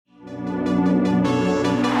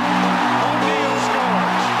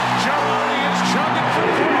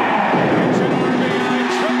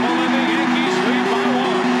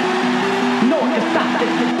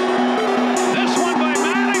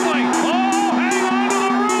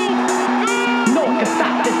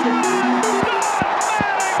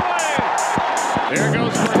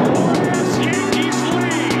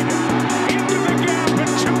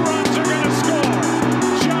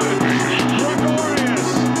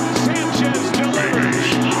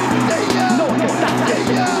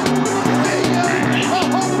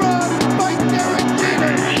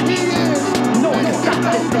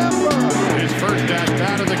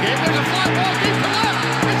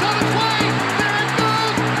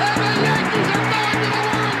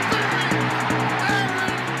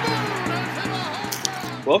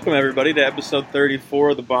Welcome, everybody, to episode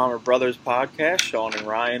 34 of the Bomber Brothers podcast. Sean and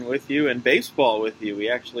Ryan with you, and baseball with you. We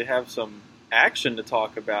actually have some action to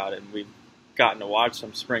talk about, and we've gotten to watch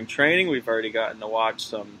some spring training. We've already gotten to watch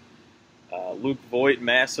some Luke Voit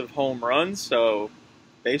massive home runs. So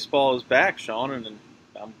baseball is back, Sean, and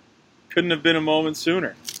couldn't have been a moment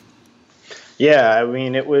sooner. Yeah, I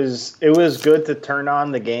mean, it was good to turn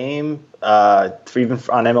on the game, even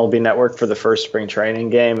on MLB Network for the first spring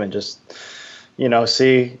training game, and just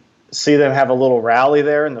see them have a little rally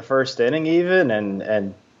there in the first inning, even,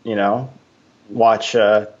 and watch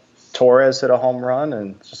Torres hit a home run,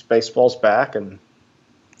 and just baseball's back. And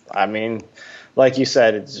I mean, like you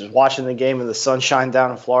said, it's just watching the game in the sunshine down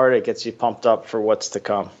in Florida. It gets you pumped up for what's to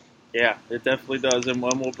come. Yeah, it definitely does. And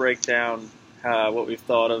when we'll break down what we've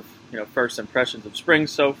thought of, first impressions of spring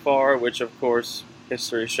so far, which of course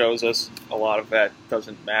history shows us a lot of that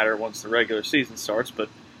doesn't matter once the regular season starts, but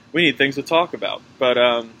we need things to talk about. But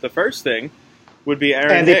the first thing would be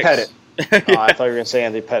Andy Hicks. Pettitte. I thought you were going to say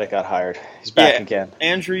Andy Pettitte got hired. He's back again.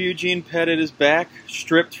 Andrew Eugene Pettitte is back,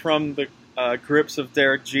 stripped from the grips of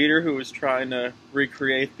Derek Jeter, who was trying to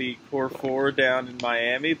recreate the core four down in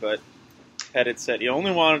Miami, but Pettitte said he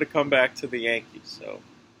only wanted to come back to the Yankees. So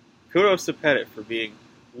kudos to Pettitte for being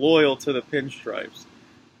loyal to the pinstripes.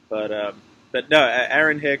 But no,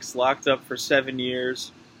 Aaron Hicks locked up for 7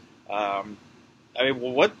 years.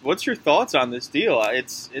 What's your thoughts on this deal?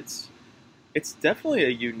 It's definitely a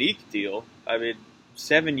unique deal. I mean,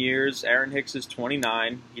 7 years. Aaron Hicks is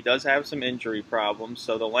 29. He does have some injury problems,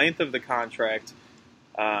 so the length of the contract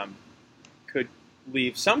could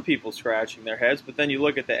leave some people scratching their heads. But then you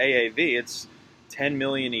look at the AAV; it's $10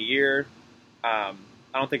 million a year. I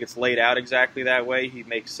don't think it's laid out exactly that way. He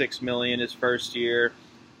makes $6 million his first year.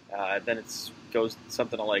 Then it goes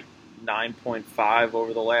something to like 9.5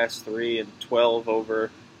 over the last 3 and 12 over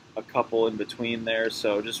a couple in between there.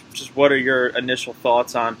 So just what are your initial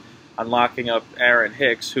thoughts on locking up Aaron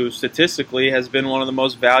Hicks, who statistically has been one of the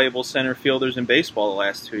most valuable center fielders in baseball the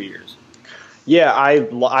last 2 years? Yeah,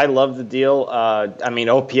 I love the deal.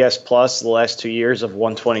 OPS plus the last 2 years of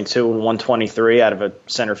 122 and 123 out of a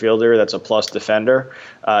center fielder that's a plus defender.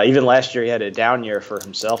 Even last year he had a down year for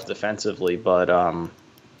himself defensively, but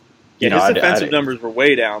his defensive numbers were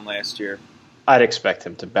way down last year. I'd expect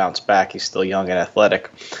him to bounce back. He's still young and athletic.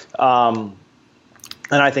 And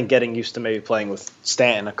I think getting used to maybe playing with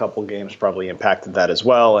Stanton a couple games probably impacted that as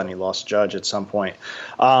well, and he lost Judge at some point.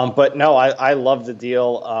 But no, I love the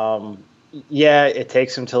deal. Yeah, it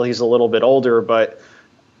takes him till he's a little bit older, but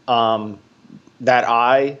that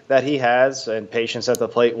eye that he has and patience at the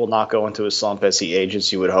plate will not go into a slump as he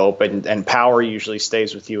ages, you would hope. And power usually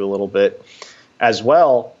stays with you a little bit as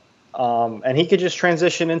well. And he could just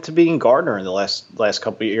transition into being Gardner in the last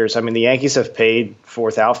couple of years. I mean, the Yankees have paid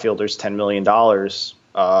fourth outfielders $10 million,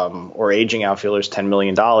 or aging outfielders $10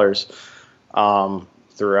 million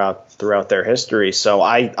throughout their history. So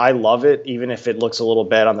I love it, even if it looks a little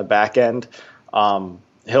bad on the back end.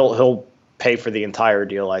 He'll pay for the entire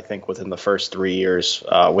deal, I think, within the first 3 years,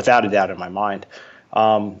 without a doubt in my mind.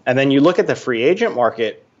 And then you look at the free agent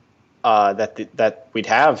market that we'd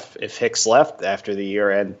have if Hicks left after the year.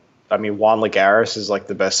 And I mean, Juan Lagares is like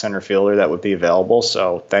the best center fielder that would be available.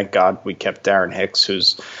 So thank God we kept Aaron Hicks,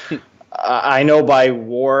 who's I know by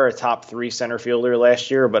WAR a top 3 center fielder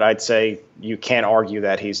last year, but I'd say you can't argue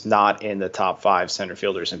that he's not in the top 5 center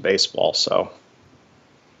fielders in baseball. So,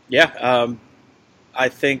 yeah, I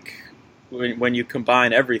think when you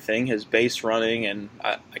combine everything, his base running, and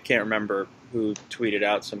I can't remember who tweeted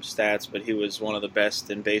out some stats, but he was one of the best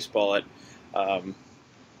in baseball at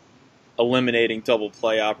eliminating double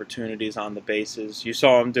play opportunities on the bases. You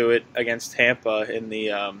saw him do it against Tampa in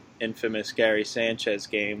the infamous Gary Sanchez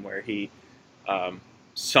game, where he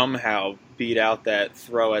somehow beat out that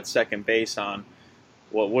throw at second base on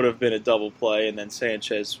what would have been a double play, and then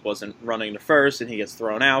Sanchez wasn't running to first and he gets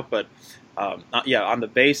thrown out. But on the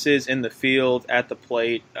bases, in the field, at the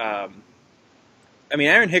plate.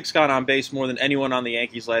 Aaron Hicks got on base more than anyone on the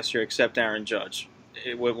Yankees last year except Aaron Judge,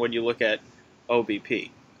 when you look at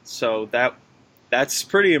OBP. So that's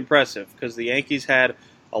pretty impressive, because the Yankees had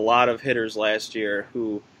a lot of hitters last year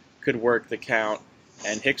who could work the count,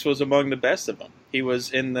 and Hicks was among the best of them. He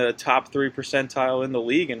was in the top 3 percentile in the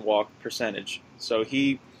league in walk percentage. So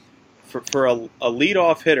he, for a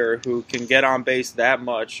leadoff hitter who can get on base that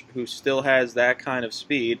much, who still has that kind of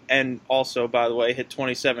speed, and also, by the way, hit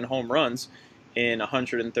 27 home runs in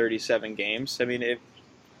 137 games. I mean,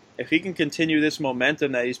 if he can continue this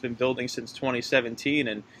momentum that he's been building since 2017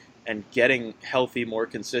 and getting healthy more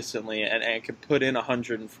consistently, and can put in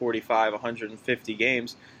 145, 150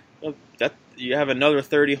 games, that you have another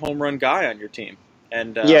 30 home run guy on your team.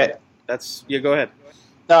 And Yeah, go ahead.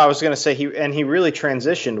 no, I was going to say he really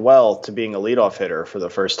transitioned well to being a leadoff hitter for the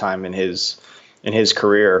first time in his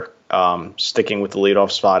career, sticking with the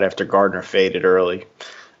leadoff spot after Gardner faded early.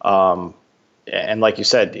 Um, and like you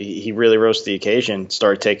said, he really rose to the occasion,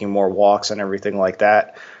 started taking more walks and everything like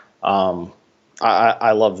that.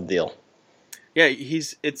 I love the deal. Yeah,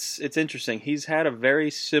 it's interesting. He's had a very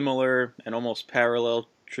similar and almost parallel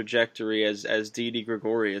trajectory as Didi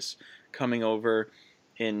Gregorius coming over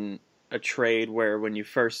in a trade where when you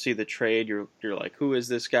first see the trade, you're like, who is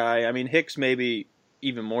this guy? I mean, Hicks maybe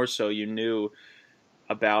even more so. You knew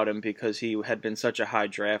about him because he had been such a high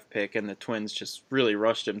draft pick, and the Twins just really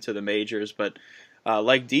rushed him to the majors. But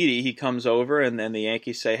like Didi, he comes over, and then the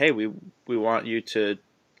Yankees say, "Hey, we want you to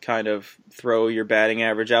kind of throw your batting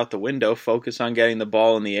average out the window, focus on getting the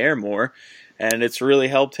ball in the air more," and it's really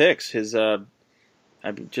helped Hicks.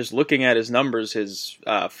 I'm just looking at his numbers, his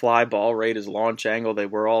fly ball rate, his launch angle, they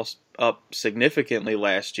were all up significantly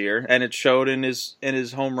last year, and it showed in his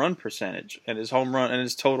home run percentage and his home run and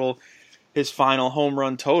his final home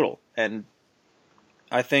run total. And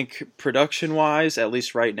I think production-wise, at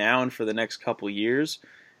least right now and for the next couple years,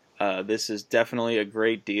 this is definitely a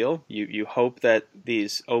great deal. You hope that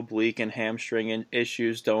these oblique and hamstring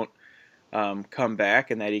issues don't come back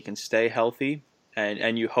and that he can stay healthy,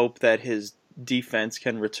 and you hope that his defense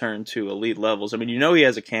can return to elite levels. I mean, he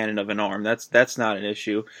has a cannon of an arm. That's not an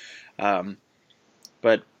issue.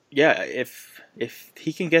 But yeah, if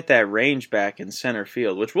he can get that range back in center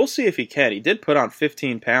field, which we'll see if he can. He did put on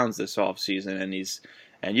 15 pounds this offseason,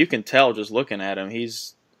 and you can tell just looking at him,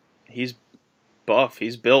 he's buff.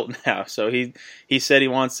 He's built now. So he said he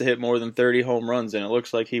wants to hit more than 30 home runs, and it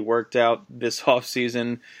looks like he worked out this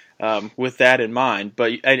offseason with that in mind.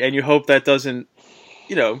 But and you hope that doesn't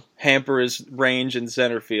hamper his range in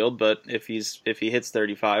center field. But if he hits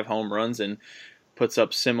 35 home runs and puts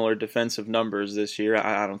up similar defensive numbers this year,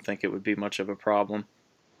 I don't think it would be much of a problem.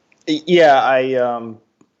 Yeah,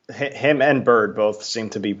 him and Bird both seem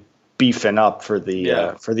to be beefing up for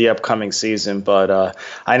the upcoming season, but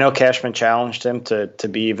I know Cashman challenged him to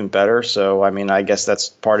be even better. So I mean, I guess that's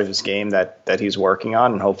part of his game that he's working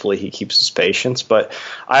on, and hopefully he keeps his patience. But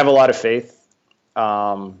I have a lot of faith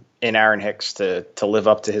in Aaron Hicks to live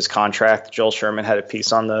up to his contract. Joel Sherman had a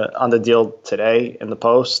piece on the deal today in the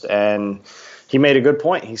Post, and he made a good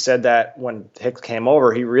point. He said that when Hicks came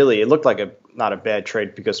over, it looked like not a bad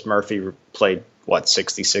trade because Murphy played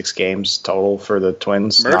 66 games total for the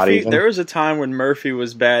Twins. Murphy, not even. There was a time when Murphy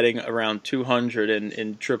was batting around 200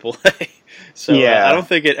 in AAA, so yeah. I don't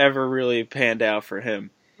think it ever really panned out for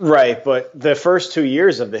him. Right, but the first 2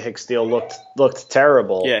 years of the Hicks deal looked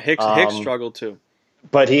terrible. Yeah, Hicks struggled too.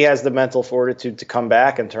 But he has the mental fortitude to come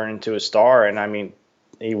back and turn into a star, and I mean,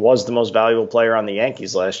 he was the most valuable player on the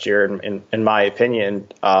Yankees last year, in my opinion.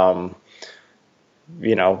 You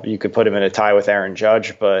could put him in a tie with Aaron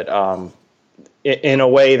Judge, but in a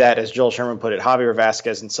way that, as Joel Sherman put it, Javier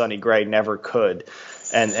Vasquez and Sonny Gray never could,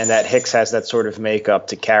 and that Hicks has that sort of makeup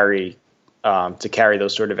to carry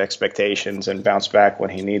those sort of expectations and bounce back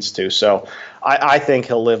when he needs to. So I think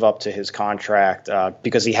he'll live up to his contract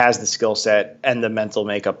because he has the skill set and the mental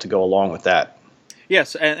makeup to go along with that.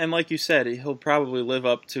 Yes, and like you said, he'll probably live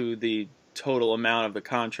up to the total amount of the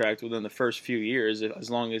contract within the first few years, as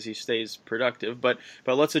long as he stays productive. But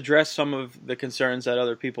let's address some of the concerns that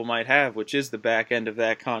other people might have, which is the back end of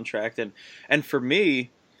that contract. And for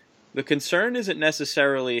me, the concern isn't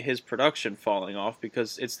necessarily his production falling off,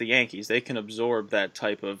 because it's the Yankees. They can absorb that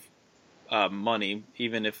type of money,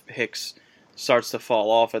 even if Hicks starts to fall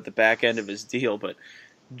off at the back end of his deal. But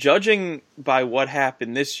judging by what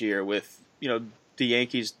happened this year with, the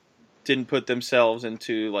Yankees didn't put themselves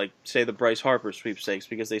into, like, say, the Bryce Harper sweepstakes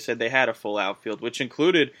because they said they had a full outfield, which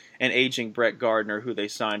included an aging Brett Gardner who they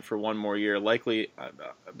signed for one more year, likely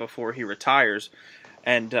before he retires.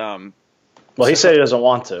 And he said he doesn't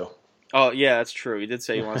want to. Oh, yeah, that's true. He did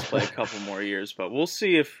say he wants to play a couple more years, but we'll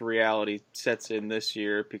see if reality sets in this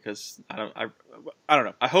year, because I don't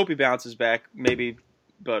know. I hope he bounces back, maybe,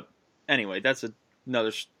 but anyway, that's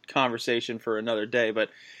another conversation for another day.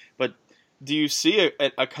 But do you see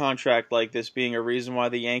a contract like this being a reason why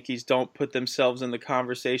the Yankees don't put themselves in the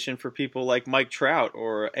conversation for people like Mike Trout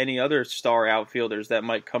or any other star outfielders that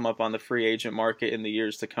might come up on the free agent market in the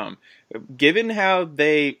years to come? Given how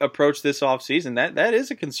they approach this offseason, that is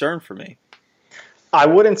a concern for me. I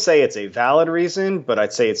wouldn't say it's a valid reason, but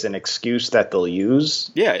I'd say it's an excuse that they'll use.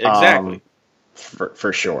 Yeah, exactly.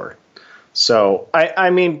 For sure. So, I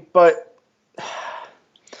mean,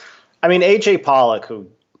 AJ Pollock, who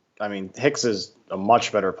I mean, Hicks is a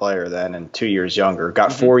much better player than and 2 years younger.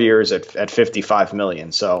 Got 4 years at $55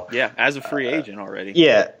 million. So yeah, as a free agent already.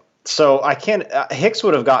 Yeah. So I can't. Hicks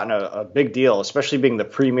would have gotten a big deal, especially being the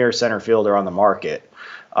premier center fielder on the market.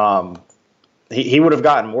 He would have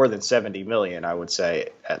gotten more than $70 million, I would say,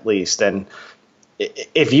 at least. And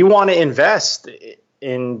if you want to invest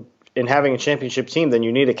in having a championship team, then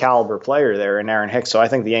you need a caliber player there in Aaron Hicks. So I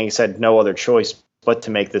think the Yankees had no other choice but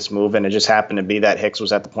to make this move, and it just happened to be that Hicks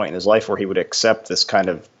was at the point in his life where he would accept this kind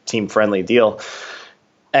of team-friendly deal.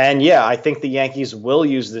 And yeah, I think the Yankees will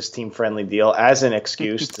use this team-friendly deal as an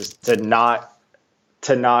excuse to not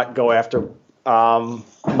go after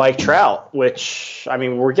Mike Trout, which, I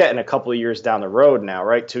mean, we're getting a couple of years down the road now,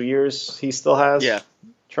 right? 2 years he still has? Yeah.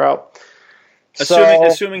 Trout.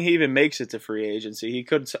 Assuming he even makes it to free agency, he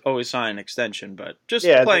could always sign an extension, but just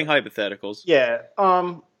playing hypotheticals. Yeah.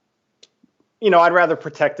 I'd rather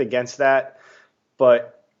protect against that,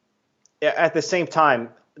 but at the same time,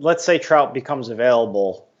 let's say Trout becomes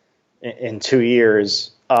available in 2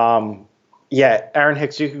 years. Aaron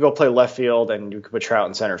Hicks, you could go play left field and you could put Trout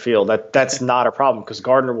in center field. That's not a problem because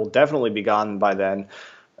Gardner will definitely be gone by then.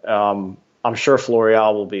 I'm sure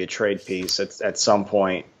Florial will be a trade piece at some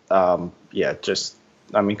point. Come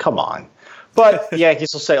on. But the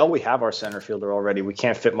Yankees will say, "Oh, we have our center fielder already. We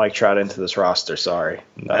can't fit Mike Trout into this roster. Sorry."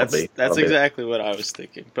 That's exactly what I was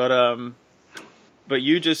thinking. But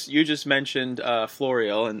you just mentioned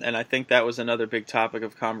Florial, and I think that was another big topic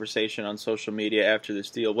of conversation on social media after this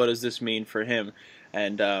deal. What does this mean for him?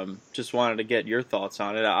 And just wanted to get your thoughts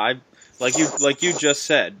on it. Like you just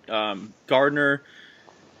said, Gardner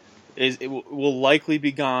will likely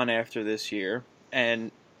be gone after this year,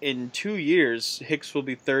 and in 2 years, Hicks will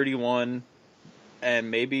be 31.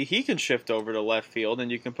 And maybe he can shift over to left field,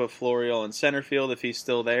 and you can put Florial in center field if he's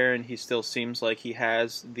still there, and he still seems like he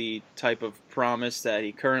has the type of promise that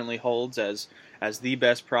he currently holds as the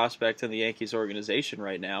best prospect in the Yankees organization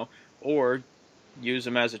right now, or use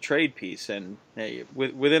him as a trade piece. And hey,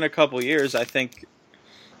 within a couple years, I think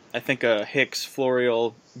a Hicks,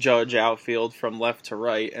 Florial, Judge outfield from left to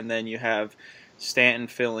right, and then you have Stanton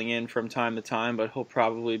filling in from time to time, but he'll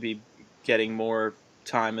probably be getting more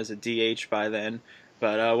time as a DH by then.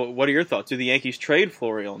 But what are your thoughts? Do the Yankees trade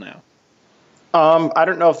Florial now? I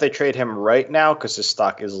don't know if they trade him right now because his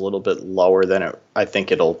stock is a little bit lower than I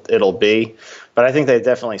think it'll be. But I think they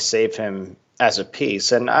definitely save him as a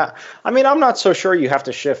piece. And I'm not so sure you have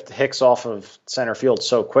to shift Hicks off of center field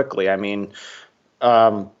so quickly. I mean,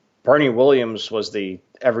 Bernie Williams was the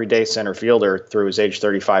everyday center fielder through his age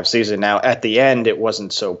 35 season. Now, at the end, it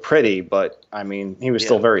wasn't so pretty, but I mean, he was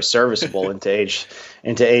still very serviceable into age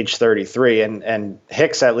 33. And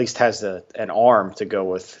Hicks at least has an arm to go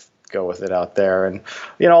with it out there. And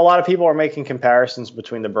a lot of people are making comparisons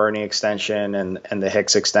between the Bernie extension and the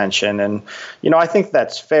Hicks extension. And I think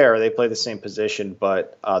that's fair. They play the same position,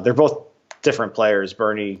 but they're both different players.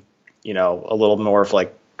 Bernie, a little more of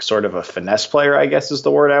like sort of a finesse player, I guess is the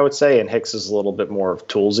word I would say, and Hicks is a little bit more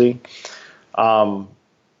toolsy. I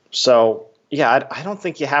don't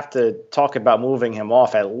think you have to talk about moving him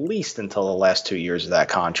off at least until the last 2 years of that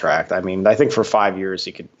contract. I mean, I think for 5 years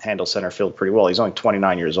he could handle center field pretty well. He's only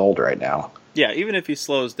 29 years old right now. Yeah, even if he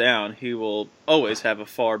slows down, he will always have a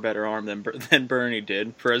far better arm than Bernie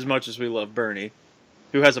did, for as much as we love Bernie,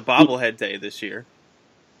 who has a bobblehead day this year.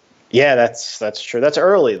 Yeah, that's true. That's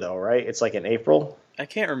early, though, right? It's like in April? I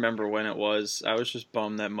can't remember when it was. I was just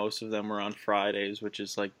bummed that most of them were on Fridays, which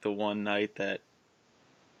is like the one night that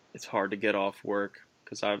it's hard to get off work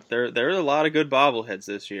because there are a lot of good bobbleheads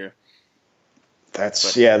this year.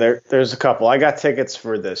 There's a couple. I got tickets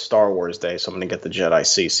for the Star Wars Day, so I'm going to get the Jedi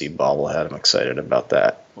CC bobblehead. I'm excited about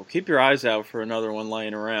that. Well, keep your eyes out for another one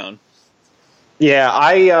laying around. Yeah,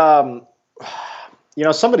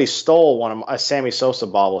 somebody stole a Sammy Sosa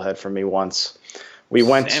bobblehead from me once. We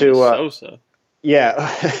went Sammy Sosa. Yeah.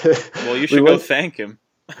 Well, you should go thank him.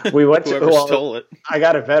 We went Whoever stole it. I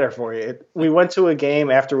got it better for you. We went to a game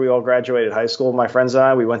after we all graduated high school. My friends and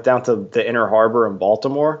I, we went down to the Inner Harbor in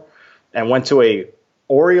Baltimore and went to a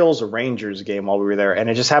Orioles-Rangers game while we were there. And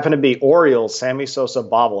it just happened to be Orioles Sammy Sosa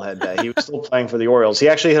bobblehead day. He was still playing for the Orioles. He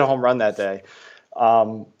actually hit a home run that day.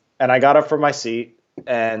 And I got up from my seat,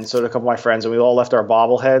 and so did a couple of my friends, and we all left our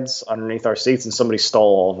bobbleheads underneath our seats, and somebody stole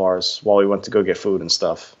all of ours while we went to go get food and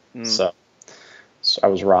stuff. So I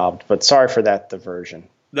was robbed, but sorry for that diversion.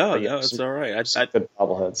 No, it's all right. Good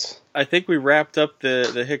bobbleheads. I think we wrapped up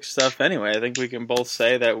the Hicks stuff anyway. I think we can both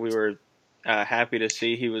say that we were happy to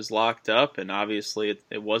see he was locked up, and obviously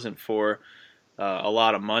it wasn't for a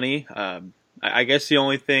lot of money. I guess the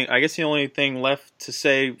only thing left to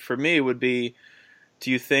say for me would be,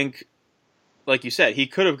 do you think like you said, he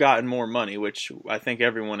could have gotten more money, which I think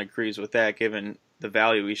everyone agrees with that, given the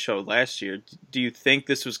value he showed last year. Do you think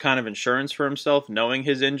this was kind of insurance for himself, knowing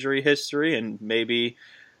his injury history, and maybe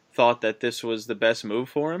thought that this was the best move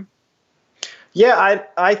for him? Yeah,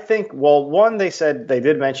 I think, well, one, they said they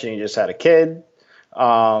did mention he just had a kid.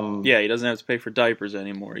 Yeah, he doesn't have to pay for diapers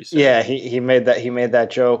anymore, he said. Yeah, he made that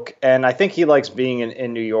joke, and I think he likes being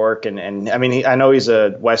in New York, and I mean, I know he's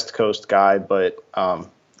a West Coast guy, but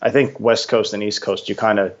I think West Coast and East Coast,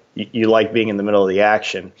 you like being in the middle of the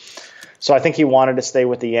action. So I think he wanted to stay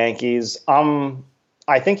with the Yankees.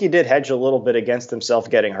 I think he did hedge a little bit against himself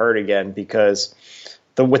getting hurt again, because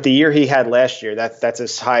with the year he had last year, that's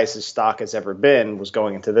as high as his stock has ever been, was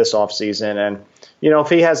going into this offseason. And, if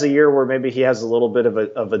he has a year where maybe he has a little bit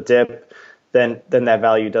of a dip, then that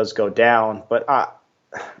value does go down. But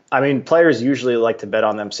I mean, players usually like to bet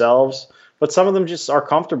on themselves, but some of them just are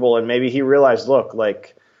comfortable. And maybe he realized, look,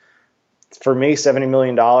 like, for me, $70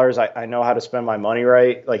 million, I know how to spend my money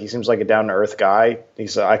right. Like, he seems like a down to earth guy.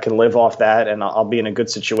 I can live off that, and I'll be in a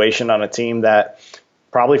good situation on a team that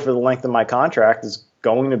probably for the length of my contract is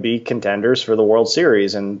going to be contenders for the World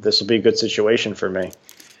Series, and this will be a good situation for me.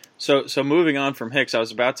 So moving on from Hicks, I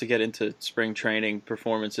was about to get into spring training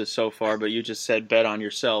performances so far, but you just said bet on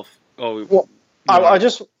yourself. Oh, well,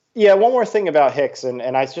 one more thing about Hicks, and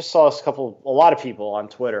I just saw a lot of people on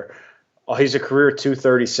Twitter. Oh, he's a career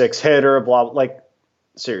 236 hitter, blah, like,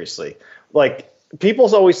 seriously. Like,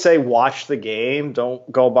 people always say watch the game, don't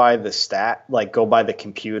go by the stat, like go by the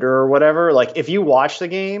computer or whatever. Like, if you watch the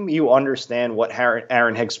game, you understand what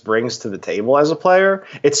Aaron Hicks brings to the table as a player.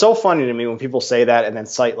 It's so funny to me when people say that and then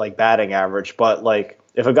cite like batting average, but like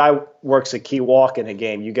if a guy works a key walk in a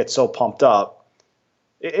game, you get so pumped up.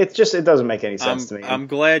 It doesn't make any sense to me. I'm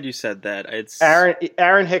glad you said that.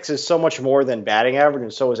 Aaron Hicks is so much more than batting average,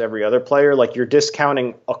 and so is every other player. Like, you're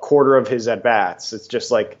discounting a quarter of his at bats. It's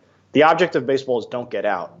just like, the object of baseball is don't get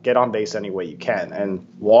out. Get on base any way you can. And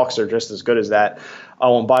walks are just as good as that.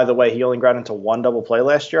 Oh, and by the way, he only got into one double play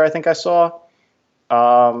last year, I think I saw.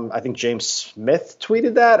 I think James Smith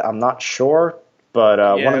tweeted that. I'm not sure. But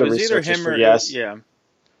one of the researchers for yes. Yeah.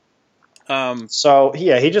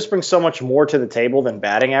 He just brings so much more to the table than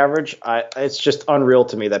batting average. It's just unreal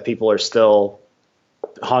to me that people are still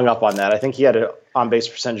hung up on that. I think he had an on-base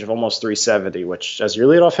percentage of almost 370, which, as your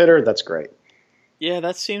leadoff hitter, that's great. Yeah,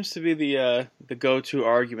 that seems to be the go-to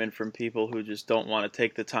argument from people who just don't want to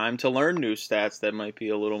take the time to learn new stats that might be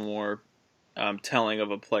a little more telling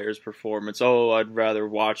of a player's performance. Oh, I'd rather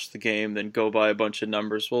watch the game than go by a bunch of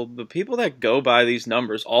numbers. Well, the people that go by these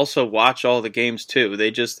numbers also watch all the games too.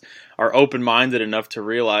 They just are open-minded enough to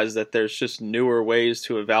realize that there's just newer ways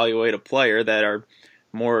to evaluate a player that are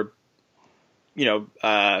more,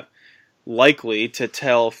 likely to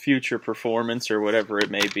tell future performance or whatever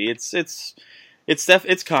it may be.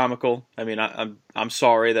 It's comical. I mean, I'm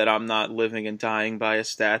sorry that I'm not living and dying by a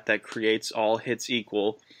stat that creates all hits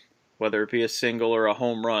equal, whether it be a single or a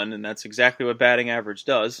home run, and that's exactly what batting average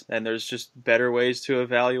does. And there's just better ways to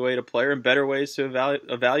evaluate a player and better ways to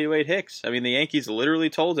evaluate Hicks. I mean, the Yankees literally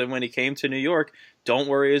told him when he came to New York, don't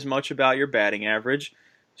worry as much about your batting average,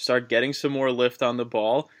 start getting some more lift on the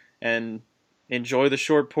ball, and enjoy the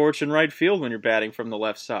short porch in right field when you're batting from the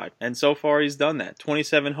left side. And so far he's done that.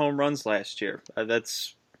 27 home runs last year.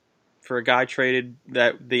 That's for a guy traded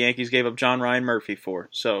that the Yankees gave up John Ryan Murphy for.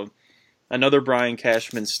 So another Brian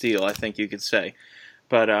Cashman steal, I think you could say.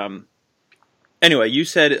 But anyway, you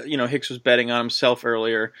said Hicks was betting on himself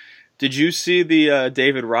earlier. Did you see the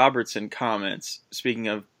David Robertson comments? Speaking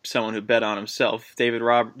of someone who bet on himself, David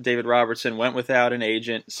Robertson went without an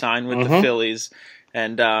agent, signed with the Phillies,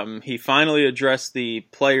 and he finally addressed the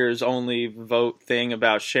players-only vote thing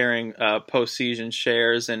about sharing postseason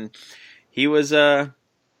shares, and he was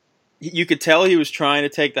you could tell he was trying to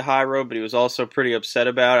take the high road, but he was also pretty upset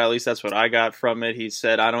about it. At least that's what I got from it. He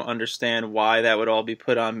said, I don't understand why that would all be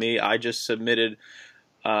put on me. I just submitted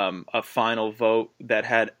a final vote that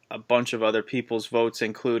had a bunch of other people's votes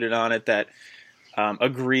included on it that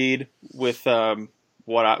agreed with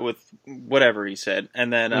whatever he said.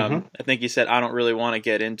 And then I think he said, I don't really want to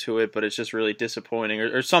get into it, but it's just really disappointing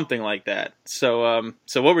or something like that. So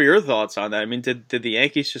what were your thoughts on that? I mean, did the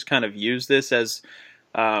Yankees just kind of use this as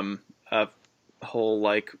a whole,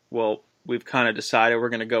 like, well, we've kind of decided we're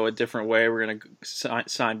going to go a different way. We're going to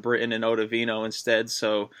sign Britton and Ottavino instead.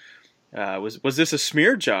 So was this a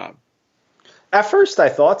smear job? At first, I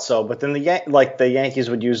thought so, but then the Yankees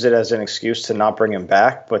would use it as an excuse to not bring him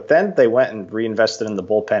back. But then they went and reinvested in the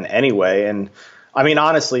bullpen anyway. And I mean,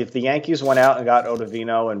 honestly, if the Yankees went out and got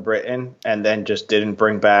Ottavino and Britton and then just didn't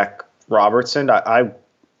bring back Robertson, I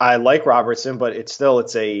I like Robertson, but it's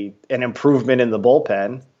an improvement in the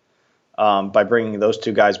bullpen by bringing those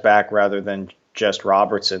two guys back rather than just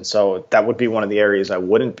Robertson. So that would be one of the areas I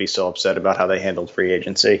wouldn't be so upset about how they handled free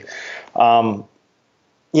agency.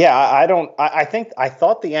 Yeah, I don't. I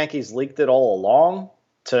thought the Yankees leaked it all along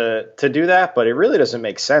to do that, but it really doesn't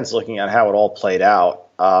make sense looking at how it all played out.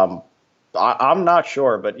 I'm not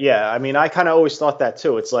sure, but yeah, I mean, I kind of always thought that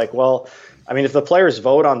too. It's like, well, I mean, if the players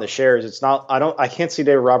vote on the shares, it's not. I can't see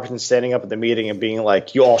David Robertson standing up at the meeting and being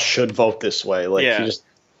like, "You all should vote this way." Like, Yeah. he just,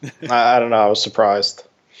 I don't know. I was surprised.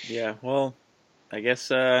 Yeah, well, I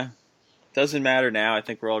guess doesn't matter now. I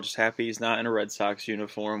think we're all just happy he's not in a Red Sox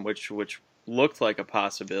uniform, which looked like a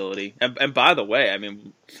possibility. And by the way, I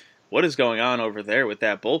mean, what is going on over there with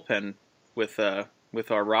that bullpen with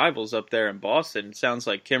our rivals up there in Boston? It sounds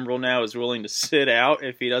like Kimbrel now is willing to sit out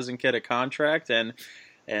if he doesn't get a contract, and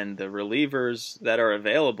the relievers that are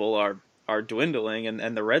available are dwindling,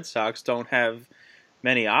 and the Red Sox don't have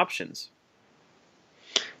many options.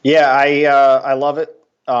 Yeah, I love it.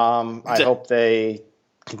 I hope they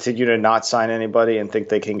continue to not sign anybody and think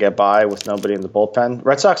they can get by with nobody in the bullpen.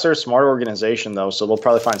 Red Sox are a smart organization, though, so they'll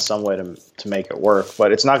probably find some way to make it work.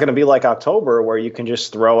 But it's not going to be like October where you can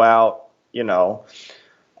just throw out,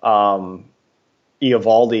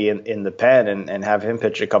 Eovaldi in the pen and have him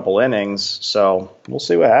pitch a couple innings. So we'll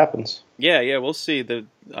see what happens. Yeah, we'll see.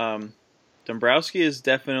 Dombrowski is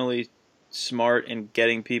definitely smart in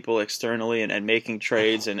getting people externally and making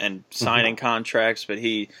trades and signing contracts, but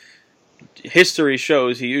history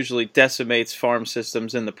shows he usually decimates farm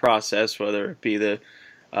systems in the process, whether it be the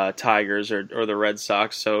Tigers or the Red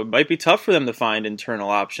Sox. So it might be tough for them to find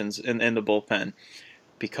internal options in the bullpen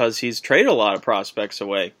because he's traded a lot of prospects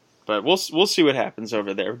away. But we'll see what happens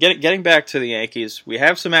over there. Getting back to the Yankees, we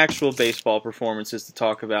have some actual baseball performances to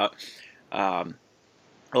talk about. A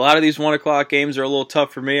lot of these 1 o'clock games are a little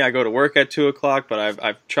tough for me. I go to work at 2 o'clock, but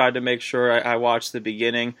I've tried to make sure I watch the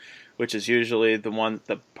beginning, which is usually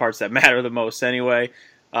the parts that matter the most anyway.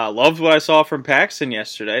 Loved what I saw from Paxton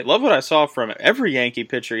yesterday. Loved what I saw from every Yankee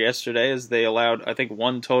pitcher yesterday as they allowed, I think,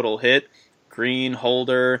 1 total hit. Green,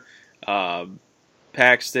 Holder,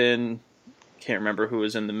 Paxton, can't remember who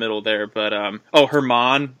was in the middle there, but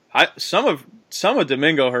Herman. Some of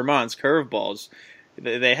Domingo Herman's curveballs,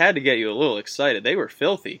 they had to get you a little excited. They were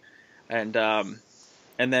filthy. And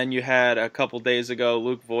then you had a couple days ago,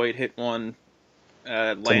 Luke Voigt hit one,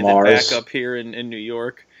 landed back up here in New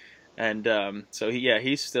York. And so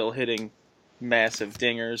he's still hitting massive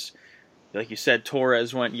dingers. Like you said,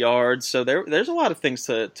 Torres went yards. So there's a lot of things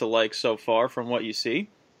to like so far from what you see.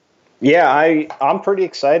 Yeah, I'm pretty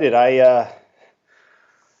excited.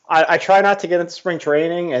 I try not to get into spring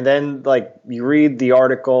training, and then like you read the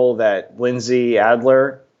article that Lindsay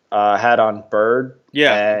Adler had on Bird.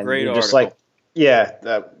 Yeah, and great you're article. just like, yeah,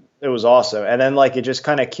 it was awesome. And then like it just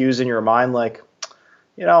kind of cues in your mind like,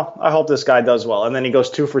 I hope this guy does well. And then he goes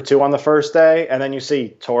 2 for 2 on the first day, and then you see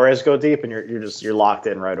Torres go deep, and you're locked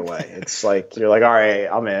in right away. It's like you're like, all right,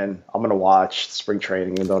 I'm in. I'm gonna watch spring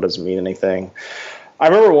training, even though it doesn't mean anything. I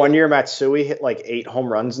remember one year Matsui hit like 8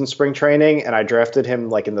 home runs in spring training, and I drafted him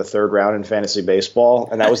like in the 3rd round in fantasy baseball,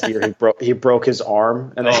 and that was the year he broke his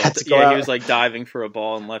arm, and they had to go out. He was like diving for a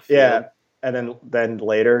ball in left field. Yeah, and then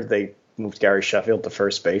later they moved Gary Sheffield to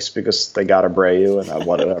first base because they got Abreu and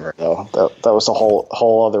whatever. Though that was a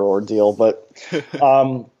whole other ordeal, but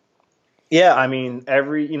yeah, I mean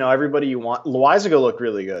everybody you want. Loizaga looked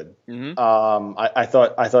really good. Mm-hmm. I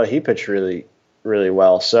thought he pitched really really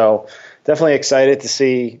well. So definitely excited to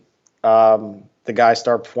see the guys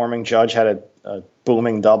start performing. Judge had a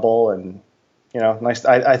booming double, and nice.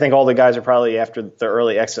 I think all the guys are probably after the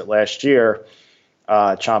early exit last year,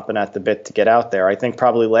 chomping at the bit to get out there. I think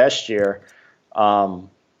probably last year,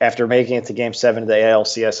 after making it to Game 7 of the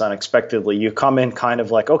ALCS unexpectedly, you come in kind of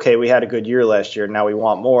like, okay, we had a good year last year, now we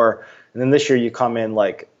want more. And then this year you come in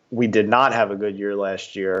like, we did not have a good year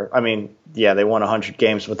last year. I mean, yeah, they won 100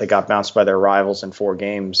 games, but they got bounced by their rivals in 4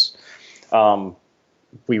 games.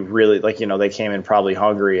 We really, they came in probably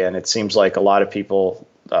hungry, and it seems like a lot of people,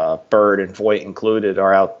 Bird and Voigt included,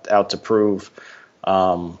 are out to prove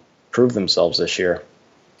themselves this year.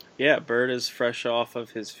 Yeah, Bird is fresh off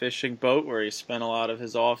of his fishing boat where he spent a lot of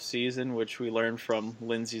his off season, which we learned from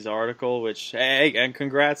Lindsay's article, and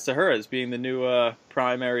congrats to her as being the new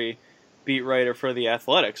primary beat writer for The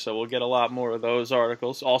Athletic. So we'll get a lot more of those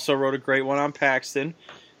articles. Also wrote a great one on Paxton.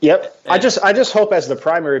 Yep. I just hope as the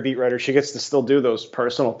primary beat writer she gets to still do those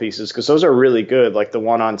personal pieces, because those are really good. Like the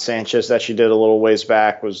one on Sanchez that she did a little ways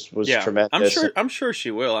back was tremendous. I'm sure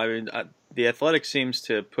she will. I mean, The Athletic seems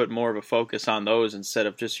to put more of a focus on those instead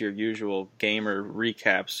of just your usual gamer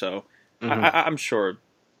recap. So I'm sure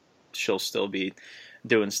she'll still be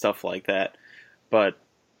doing stuff like that. But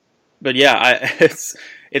yeah,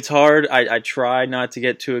 it's hard. I try not to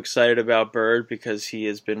get too excited about Bird because he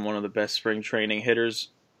has been one of the best spring training hitters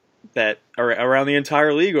that are around the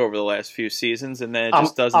entire league over the last few seasons, and then it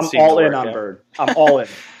just doesn't seem to work out. I'm all in on Bird. I'm all in.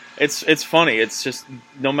 It's funny. It's just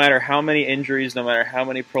no matter how many injuries, no matter how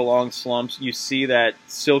many prolonged slumps, you see that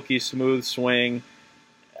silky smooth swing,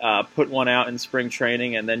 put one out in spring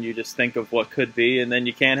training, and then you just think of what could be, and then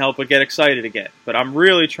you can't help but get excited again. But I'm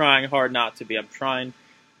really trying hard not to be. I'm trying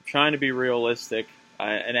to be realistic,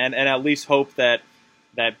 and at least hope that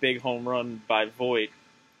big home run by Voit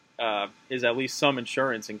is at least some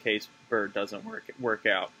insurance in case Bird doesn't work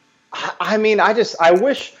out. I mean, I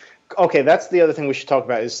wish. Okay, that's the other thing we should talk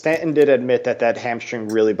about. Is Stanton did admit that hamstring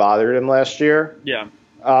really bothered him last year. Yeah.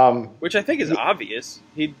 Which I think is obvious.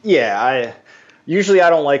 Usually I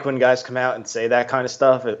don't like when guys come out and say that kind of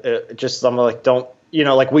stuff. I'm like, don't,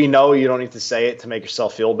 like we know you don't need to say it to make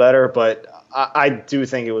yourself feel better, but I do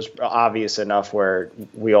think it was obvious enough where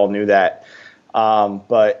we all knew that.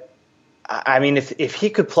 But I mean, if he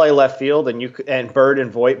could play left field and Bird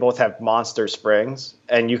and Voit both have monster springs,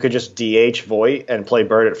 and you could just DH Voit and play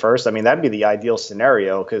Bird at first, I mean, that'd be the ideal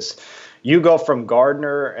scenario because you go from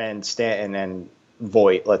Gardner and Stanton and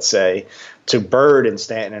Voit, let's say, to Bird and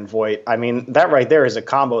Stanton and Voit. I mean, that right there is a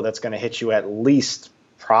combo that's going to hit you at least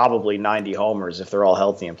probably 90 homers if they're all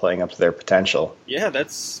healthy and playing up to their potential. Yeah,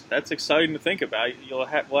 that's exciting to think about. We'll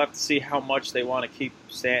have to see how much they want to keep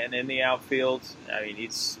Stanton in the outfield. I mean,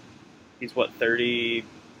 he's what, 30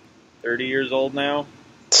 years old now?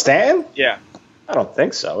 Stanton? Yeah. I don't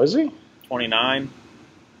think so. Is he? 29.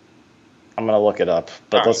 I'm going to look it up,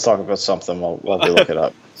 but let's talk about something while we look it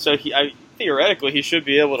up. So theoretically, he should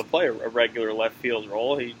be able to play a regular left field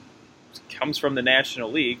role. He comes from the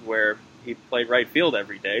National League where he played right field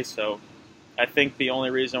every day. So I think the only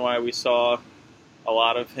reason why we saw a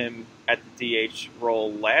lot of him at the DH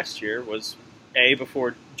role last year was A,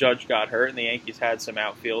 before Judge got hurt and the Yankees had some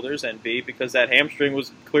outfielders, and B, because that hamstring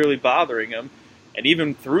was clearly bothering him. And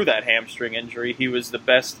even through that hamstring injury, he was the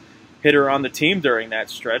best hitter on the team during that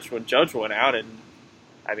stretch when Judge went out. And,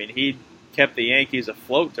 I mean, he kept the Yankees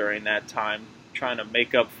afloat during that time, trying to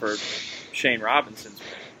make up for Shane Robinson's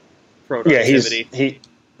productivity. Yeah, he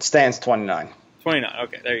stands 29. 29,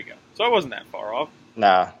 okay, there you go. So I wasn't that far off.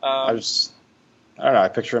 Nah, I don't know, I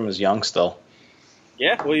picture him as young still.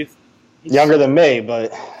 Yeah, well, he's younger than me,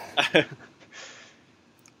 but...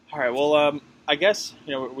 All right, well, I guess,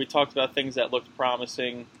 we talked about things that looked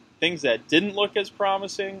promising, things that didn't look as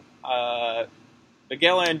promising.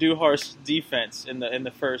 Miguel Andujar's defense in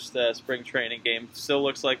the first spring training game still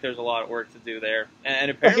looks like there's a lot of work to do there.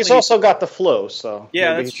 And apparently he's also got the flu, so...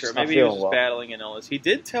 Yeah, that's true. Maybe he was just battling an illness. He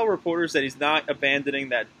did tell reporters that he's not abandoning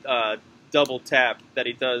that double tap that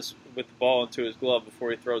he does with the ball into his glove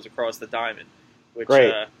before he throws across the diamond, which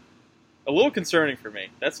a little concerning for me.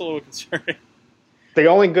 That's a little concerning. The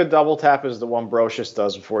only good double tap is the one Brocious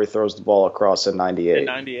does before he throws the ball across in 98. In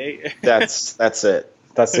 98? That's it.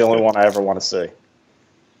 That's the only one I ever want to see.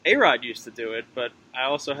 A-Rod used to do it, but I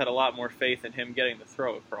also had a lot more faith in him getting the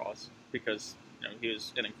throw across because he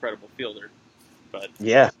was an incredible fielder. But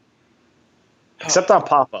yeah. Except on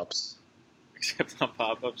pop-ups. Except on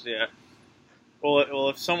pop-ups, yeah. Well,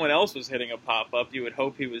 if someone else was hitting a pop-up, you would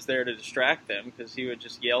hope he was there to distract them because he would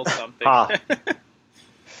just yell something.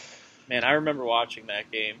 Man, I remember watching that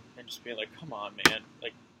game and just being like, come on, man.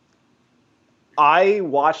 Like, I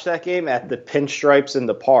watched that game at the Pinstripes in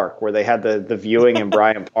the park where they had the viewing in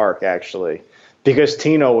Bryant Park, actually, because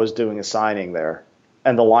Tino was doing a signing there.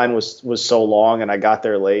 And the line was so long, and I got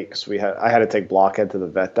there late because I had to take Blockhead to the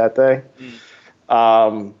vet that day.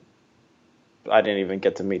 I didn't even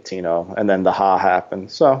get to meet Tino, and then the Ha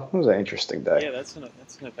happened. So it was an interesting day. Yeah, that's an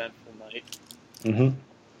eventful night. Mm-hmm.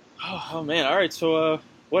 Oh man! All right, so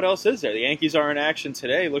what else is there? The Yankees are in action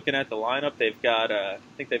today. Looking at the lineup, they've got I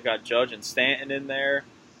think they've got Judge and Stanton in there.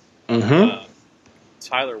 Mm-hmm.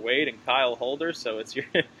 Tyler Wade and Kyle Holder. So it's your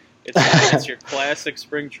classic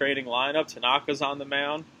spring training lineup. Tanaka's on the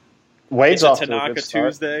mound. Wade's off to a Tanaka good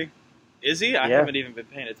start. Tuesday. Is he? I haven't even been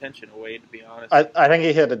paying attention to Wade, to be honest. I think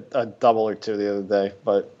he hit a double or two the other day,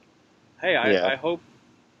 but hey, I hope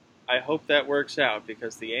that works out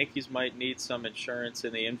because the Yankees might need some insurance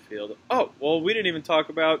in the infield. Oh, well, we didn't even talk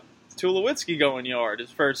about Tulowitzki going yard,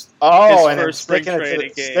 his first spring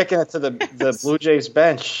training game. Sticking it to the Blue Jays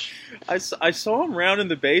bench. I saw him rounding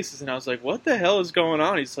the bases, and I was like, what the hell is going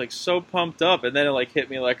on? He's like so pumped up, and then it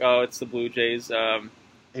hit me like, oh, it's the Blue Jays.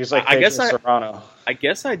 He was like Serrano. I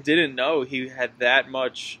guess I didn't know he had that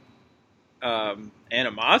much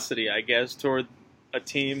animosity, I guess, toward a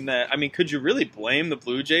team that, I mean, could you really blame the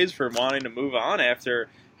Blue Jays for wanting to move on after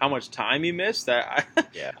how much time he missed? I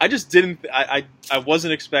just didn't. I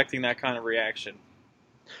wasn't expecting that kind of reaction.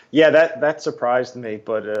 Yeah, that surprised me,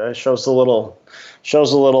 but it shows a little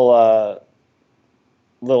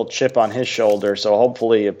little chip on his shoulder. So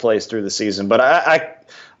hopefully it plays through the season. But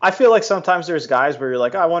I feel like sometimes there's guys where you're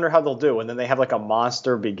like, oh, I wonder how they'll do, and then they have like a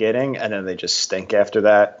monster beginning, and then they just stink after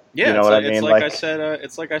that. Yeah, you know what I mean? It's like I said.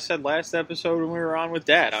 It's like I said last episode when we were on with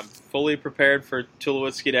Dad. I'm fully prepared for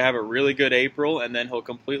Tulowitzki to have a really good April, and then he'll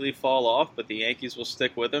completely fall off. But the Yankees will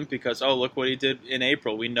stick with him because look what he did in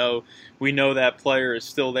April. We know that player is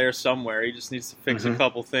still there somewhere. He just needs to fix a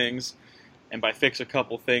couple things, and by fix a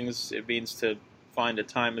couple things, it means to find a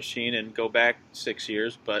time machine and go back 6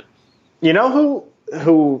 years. But you know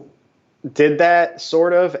who did that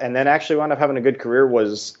sort of, and then actually wound up having a good career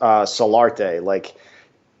was Solarte. Like,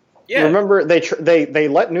 yeah. Remember they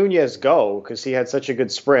let Nunez go because he had such a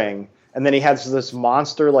good spring, and then he had this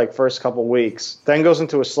monster like first couple weeks, then goes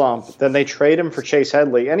into a slump. Then they trade him for Chase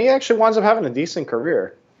Headley, and he actually winds up having a decent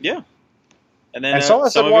career. Yeah, and then some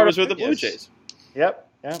of it was with the Blue Jays. Yep.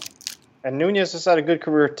 And Nunez has had a good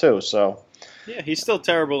career too. So yeah, he's still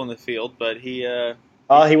terrible in the field, but he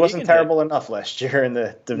wasn't terrible enough last year in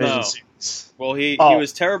the division series. Well, he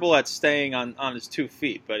was terrible at staying on his 2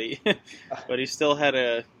 feet, but he still had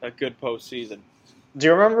a good postseason. Do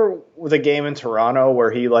you remember the game in Toronto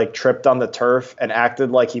where he like tripped on the turf and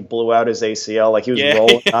acted like he blew out his ACL, like he was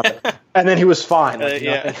rolling on it, and then he was fine? Like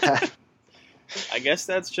I guess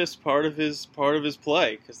that's just part of his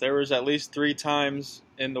play, because there was at least 3 times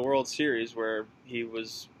in the World Series where he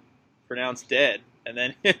was pronounced dead, and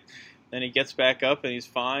then then he gets back up and he's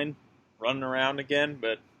fine, running around again.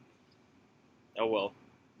 But oh well.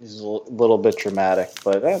 He's a little bit dramatic,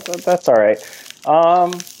 but that's all right.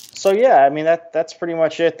 So yeah, I mean that's pretty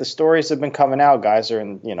much it. The stories have been coming out. Guys are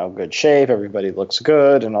in good shape. Everybody looks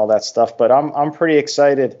good and all that stuff. But I'm pretty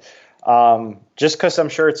excited, just because I'm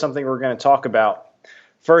sure it's something we're going to talk about.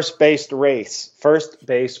 First base race.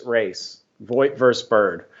 Voit versus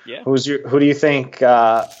Bird. Yeah. Who do you think?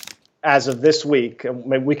 As of this week,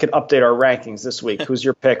 maybe we could update our rankings this week. Who's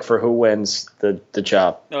your pick for who wins the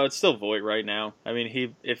job? No, it's still Voit right now. I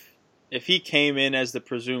mean, if he came in as the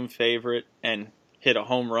presumed favorite and hit a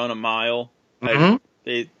home run a mile,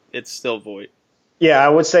 it's still Voit. Yeah, I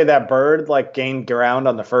would say that Bird gained ground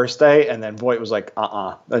on the first day, and then Voit was like,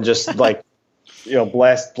 and just blasted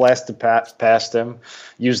past him,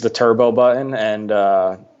 used the turbo button, and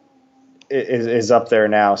is up there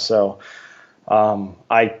now. So.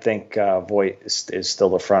 I think Voit is still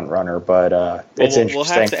the front runner, but it's interesting. We'll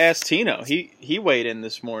have to ask Tino. He weighed in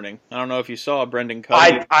this morning. I don't know if you saw Brendan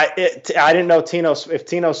Cuddy. I didn't know Tino. If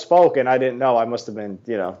Tino spoke and I didn't know, I must have been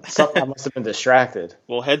I must have been distracted.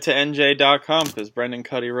 Well, head to NJ.com because Brendan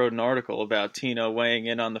Cuddy wrote an article about Tino weighing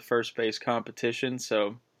in on the first base competition.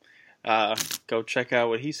 So go check out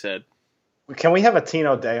what he said. Can we have a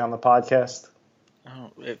Tino day on the podcast?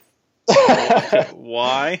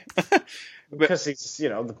 Why? Because he's,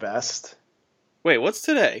 the best. Wait, what's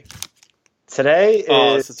today? Today is...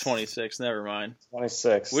 Oh, it's the 26th. Never mind.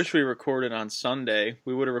 26th. Wish we recorded on Sunday.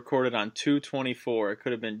 We would have recorded on 2/24. It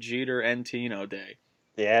could have been Jeter and Tino Day.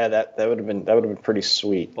 Yeah, that would have been pretty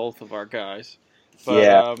sweet. Both of our guys. But,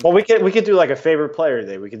 yeah. Well, we could do like a favorite player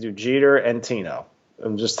day. We could do Jeter and Tino,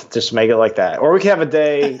 and just make it like that. Or we could have a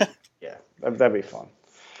day. Yeah, that'd be fun.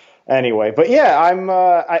 Anyway, but yeah,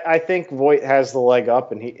 I think Voit has the leg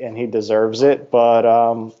up and he deserves it. But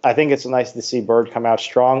I think it's nice to see Bird come out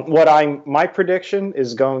strong. My prediction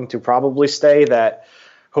is going to probably stay that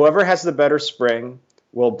whoever has the better spring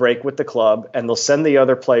will break with the club, and they'll send the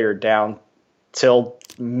other player down till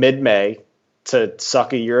mid-May to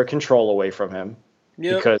suck a year of control away from him.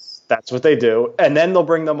 Yep. Because that's what they do. And then they'll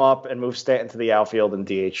bring them up and move Stanton to the outfield and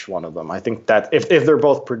DH one of them. I think that if they're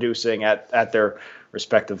both producing at their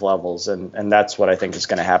respective levels, and that's what I think is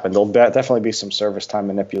going to happen. There'll definitely be some service time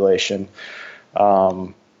manipulation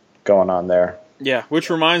going on there. Yeah, which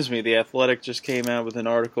reminds me, The Athletic just came out with an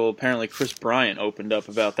article. Apparently Chris Bryant opened up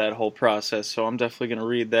about that whole process, so I'm definitely going to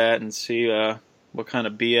read that and see what kind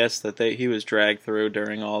of BS that he was dragged through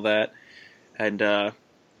during all that. And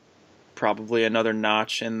probably another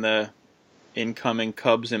notch in the incoming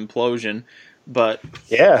Cubs implosion. But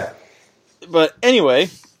yeah. But anyway,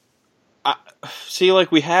 see,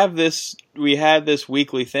 we had this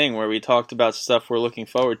weekly thing where we talked about stuff we're looking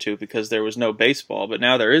forward to because there was no baseball, but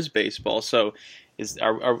now there is baseball. So,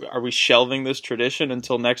 are we shelving this tradition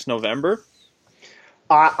until next November?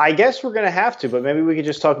 I guess we're going to have to, but maybe we could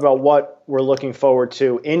just talk about what we're looking forward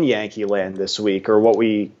to in Yankee Land this week, or what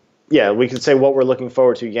we yeah, we could say what we're looking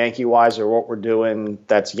forward to Yankee wise, or what we're doing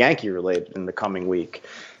that's Yankee related in the coming week.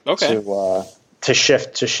 Okay. To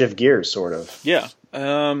shift gears, sort of. Yeah.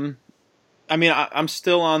 I mean, I'm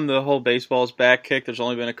still on the whole baseball's back kick. There's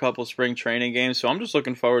only been a couple spring training games, so I'm just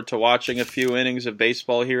looking forward to watching a few innings of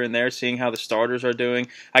baseball here and there, seeing how the starters are doing.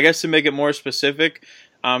 I guess to make it more specific,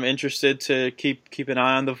 I'm interested to keep an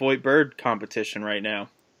eye on the Voit Bird competition right now.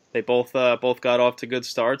 They both got off to good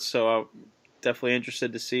starts, so I'm definitely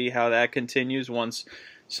interested to see how that continues once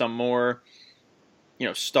some more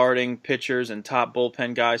starting pitchers and top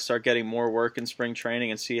bullpen guys start getting more work in spring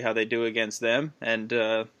training, and see how they do against them.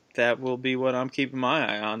 And that will be what I'm keeping my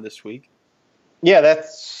eye on this week. Yeah,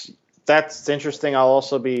 that's interesting. I'll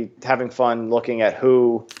also be having fun looking at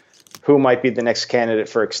who might be the next candidate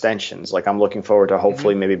for extensions. Like, I'm looking forward to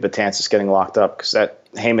hopefully maybe Betances getting locked up, because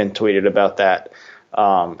that Heyman tweeted about that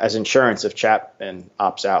as insurance if Chapman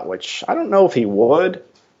opts out, which I don't know if he would,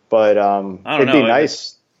 but it'd be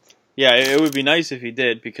nice. Yeah, it would be nice if he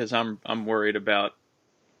did, because I'm worried about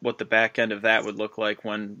what the back end of that would look like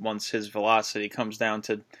once his velocity comes down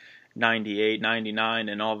to 98, 99,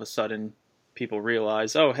 and all of a sudden people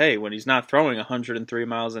realize, oh, hey, when he's not throwing 103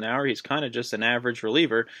 miles an hour, he's kind of just an average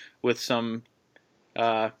reliever with some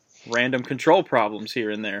random control problems here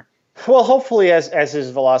and there. Well, hopefully as his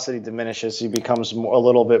velocity diminishes, he becomes a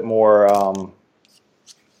little bit more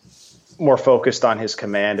focused on his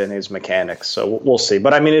command and his mechanics. So we'll see.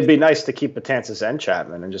 But I mean, it'd be nice to keep Betances and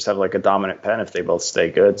Chapman and just have like a dominant pen if they both stay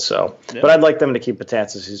good. So, yeah. But I'd like them to keep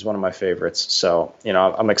Betances. He's one of my favorites. So,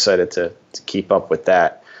 I'm excited to keep up with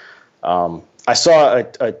that. I saw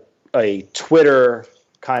a Twitter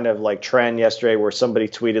kind of like trend yesterday where somebody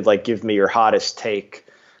tweeted like, "Give me your hottest take."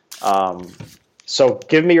 So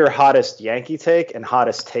give me your hottest Yankee take and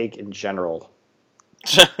hottest take in general.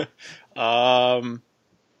 Man.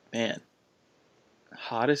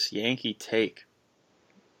 Hottest Yankee take.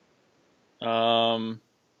 I'm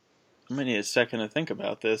gonna need a second to think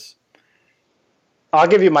about this. I'll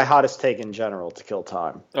give you my hottest take in general to kill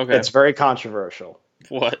time. Okay. It's very controversial.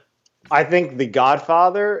 What? I think The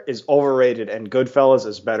Godfather is overrated and Goodfellas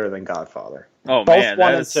is better than Godfather. Oh, both man.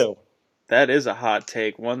 1 and 2. That is a hot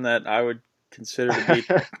take. One that I would consider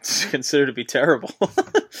to be terrible.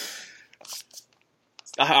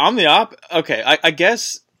 I'm the Okay, I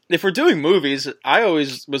guess if we're doing movies, I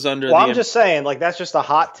always was under Well, I'm just saying, like, that's just a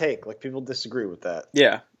hot take. Like, people disagree with that.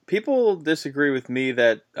 Yeah. People disagree with me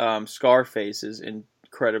that Scarface is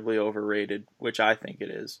incredibly overrated, which I think it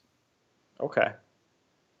is. Okay.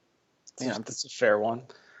 Yeah, that's a fair one.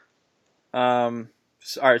 All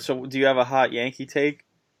right, so do you have a hot Yankee take?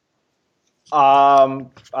 Yeah,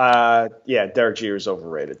 Derek Jeter's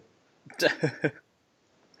overrated.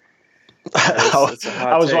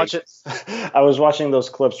 I was watching those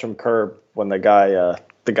clips from Curb when the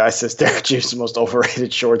guy says Derek Jeter's the most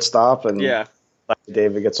overrated shortstop, and yeah,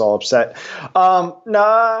 David gets all upset. I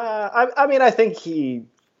mean, I think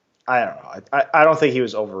I don't know. I don't think he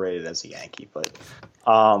was overrated as a Yankee, but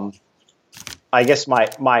I guess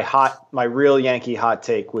my real Yankee hot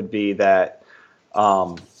take would be that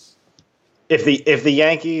if the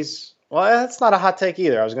Yankees. Well, that's not a hot take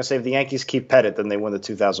either. I was going to say if the Yankees keep Pettit, then they win the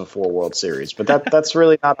 2004 World Series. But that's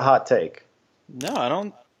really not a hot take. No, I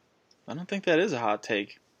don't think that is a hot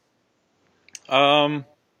take. Oh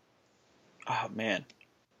man,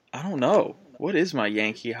 I don't know. What is my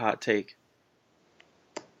Yankee hot take?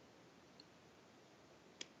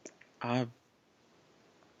 I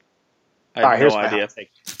have no idea.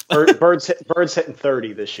 Bird's hitting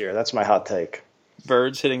 30 this year. That's my hot take.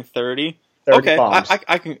 Bird's hitting 30. 30 okay, bombs.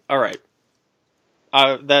 I can. All right.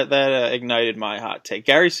 That ignited my hot take.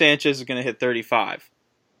 Gary Sanchez is going to hit 35.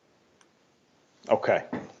 Okay.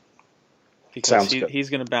 Because he's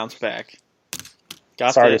going to bounce back.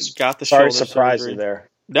 Got sorry the to shoulder surprise surgery. You there.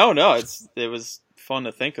 No, it was fun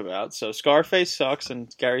to think about. So Scarface sucks,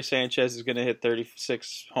 and Gary Sanchez is going to hit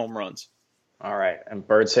 36 home runs. All right, and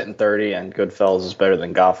Bird's hitting 30, and Goodfellas is better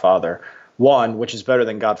than Godfather 1, which is better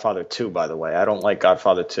than Godfather 2, by the way. I don't like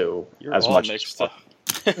Godfather 2 as much.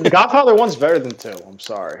 Godfather 1's better than 2. I'm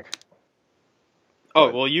sorry.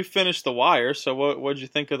 Oh, well, you finished The Wire, so what did you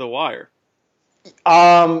think of The Wire?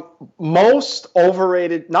 Most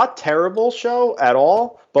overrated, not terrible show at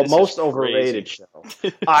all, but this most overrated show.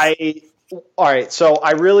 All right, so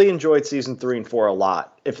I really enjoyed season 3 and 4 a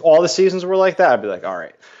lot. If all the seasons were like that, I'd be like, all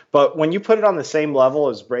right. But when you put it on the same level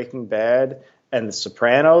as Breaking Bad and The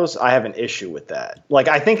Sopranos, I have an issue with that. Like,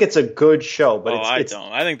 I think it's a good show, but I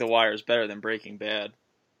don't. I think The Wire is better than Breaking Bad.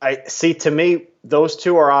 To me, those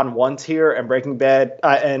two are on one tier, and Breaking Bad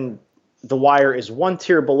and The Wire is one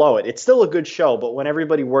tier below it. It's still a good show, but when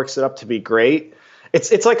everybody works it up to be great,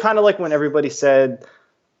 It's like kind of like when everybody said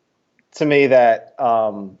to me that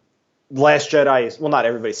Last Jedi is, well, not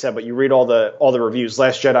everybody said, but you read all the reviews.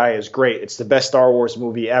 Last Jedi is great. It's the best Star Wars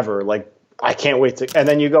movie ever. Like, I can't wait to. And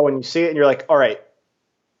then you go and you see it, and you're like, all right,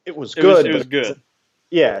 it was good. It was good.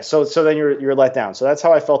 Yeah. So then you're let down. So that's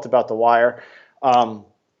how I felt about The Wire. I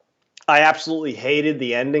absolutely hated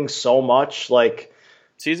the ending so much. Like,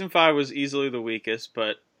 season 5 was easily the weakest,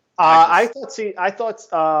 but I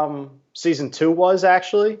thought season 2 was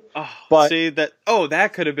actually. But that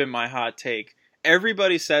could have been my hot take.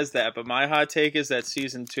 Everybody says that, but my hot take is that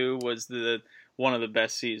season 2 was one of the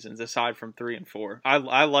best seasons, aside from 3 and 4.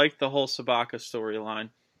 I liked the whole Sabaka storyline.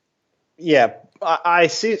 Yeah, I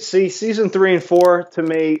see season 3 and 4 to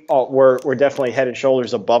me were definitely head and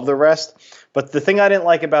shoulders above the rest. But the thing I didn't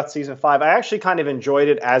like about season 5, I actually kind of enjoyed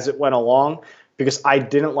it as it went along because I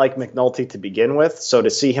didn't like McNulty to begin with. So to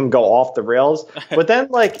see him go off the rails, but then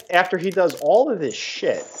like after he does all of this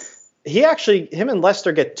shit, him and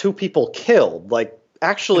Lester get 2 people killed, like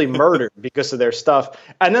actually murdered because of their stuff.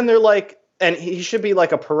 And then they're like, and he should be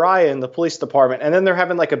like a pariah in the police department. And then they're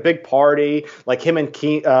having like a big party, like him and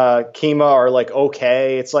Kima are like,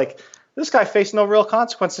 okay. It's like, this guy faced no real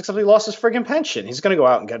consequence except he lost his friggin' pension. He's going to go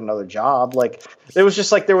out and get another job. Like, it was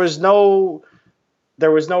just like, there was no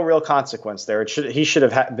real consequence there. He should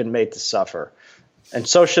have been made to suffer. And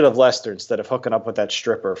so should have Lester instead of hooking up with that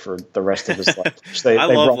stripper for the rest of his life. I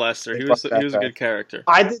love Lester. He was a good character.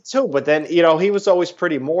 I did too, but then, he was always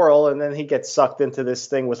pretty moral, and then he gets sucked into this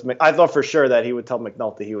thing with I thought for sure that he would tell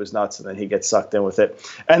McNulty he was nuts, and then he gets sucked in with it.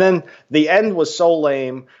 And then the end was so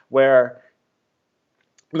lame where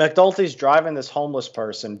McNulty's driving this homeless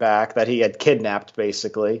person back that he had kidnapped,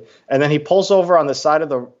 basically, and then he pulls over on the side of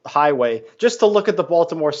the highway just to look at the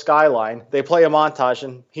Baltimore skyline. They play a montage,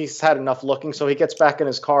 and he's had enough looking, so he gets back in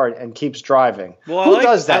his car and keeps driving. Well, Who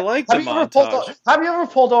does that? I like the montage. Have you ever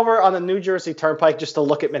pulled over on the New Jersey Turnpike just to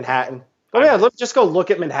look at Manhattan? Oh yeah, just go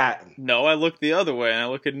look at Manhattan. No, I look the other way, and I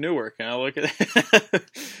look at Newark, and I look at.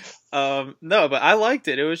 No, but I liked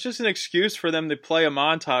it. It was just an excuse for them to play a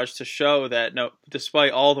montage to show that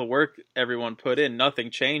despite all the work everyone put in, nothing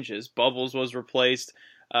changes. Bubbles was replaced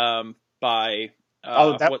by.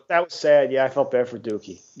 That was sad. Yeah, I felt bad for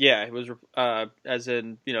Dookie. Yeah, it was as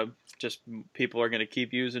in just people are going to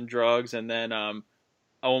keep using drugs, and then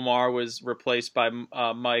Omar was replaced by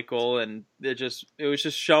Michael, and it was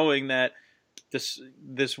just showing that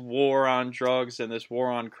this war on drugs and this war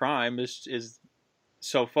on crime is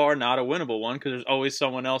so far not a winnable one because there's always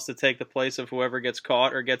someone else to take the place of whoever gets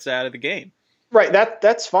caught or gets out of the game. Right.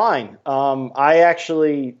 That's fine. I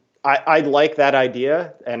like that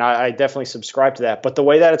idea, and I definitely subscribe to that. But the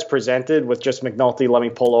way that it's presented with just McNulty, let me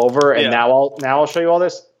pull over, and now I'll show you all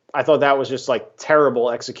this. I thought that was just like terrible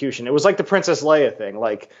execution. It was like the Princess Leia thing.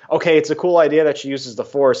 Like, okay, it's a cool idea that she uses the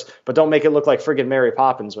Force, but don't make it look like friggin' Mary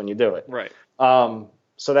Poppins when you do it. Right.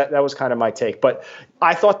 So that was kind of my take. But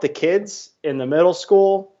I thought the kids in the middle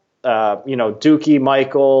school, Dookie,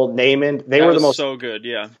 Michael, Naaman, they were the most so good.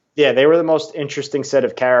 Yeah. Yeah, they were the most interesting set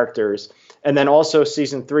of characters. And then also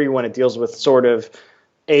season 3 when it deals with sort of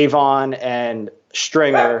Avon and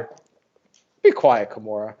Stringer. Be quiet,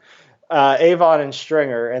 Kimura. Avon and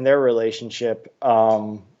Stringer and their relationship.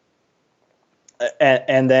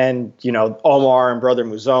 And then, Omar and Brother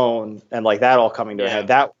Muzone and like that all coming to a head.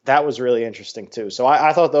 That was really interesting too. So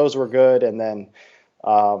I thought those were good. And then,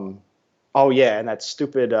 and that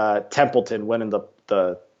stupid Templeton winning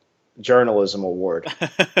the journalism award.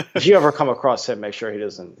 If you ever come across him, make sure he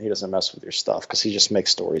doesn't mess with your stuff because he just makes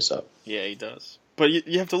stories up. Yeah, he does. But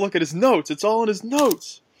you have to look at his notes. It's all in his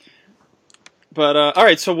notes. But all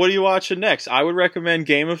right, so what are you watching next? I would recommend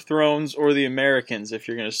Game of Thrones or The Americans if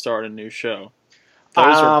you're going to start a new show.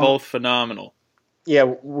 Those are both phenomenal. Yeah,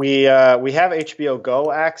 we have HBO Go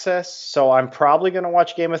access, so I'm probably going to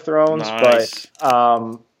watch Game of Thrones. Nice.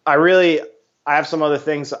 But I have some other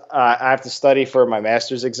things I have to study for my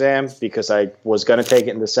master's exam because I was going to take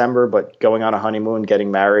it in December, but going on a honeymoon, getting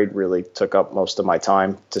married really took up most of my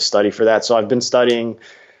time to study for that. So I've been studying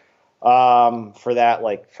for that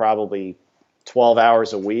like probably 12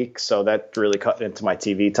 hours a week. So that really cut into my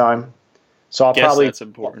TV time. So I'll probably that's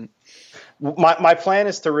important. My plan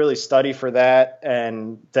is to really study for that,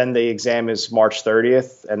 and then the exam is March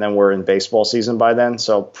 30th, and then we're in baseball season by then.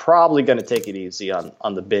 So probably going to take it easy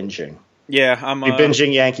on the binging. Yeah, I'm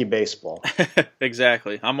binging Yankee baseball.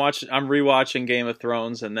 Exactly. I'm rewatching Game of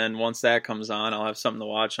Thrones, and then once that comes on, I'll have something to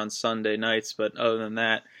watch on Sunday nights. But other than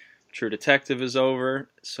that, True Detective is over,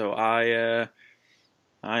 so I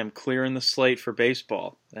am clearing the slate for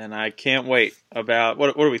baseball, and I can't wait. About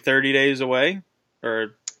what are we 30 days away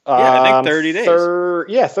or? I think 30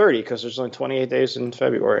 days. 30, because there's only 28 days in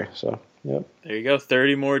February. So, yep. There you go,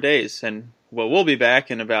 30 more days. And, well, we'll be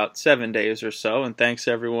back in about 7 days or so. And thanks,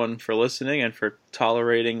 everyone, for listening and for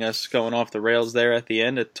tolerating us going off the rails there at the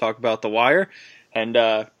end to talk about the Wire. And,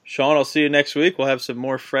 Sean, I'll see you next week. We'll have some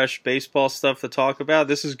more fresh baseball stuff to talk about.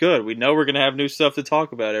 This is good. We know we're going to have new stuff to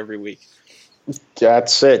talk about every week.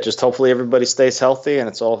 That's it. Just hopefully everybody stays healthy, and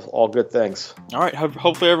it's all good things. All right.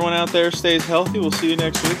 Hopefully everyone out there stays healthy. We'll see you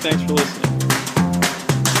next week. Thanks for listening.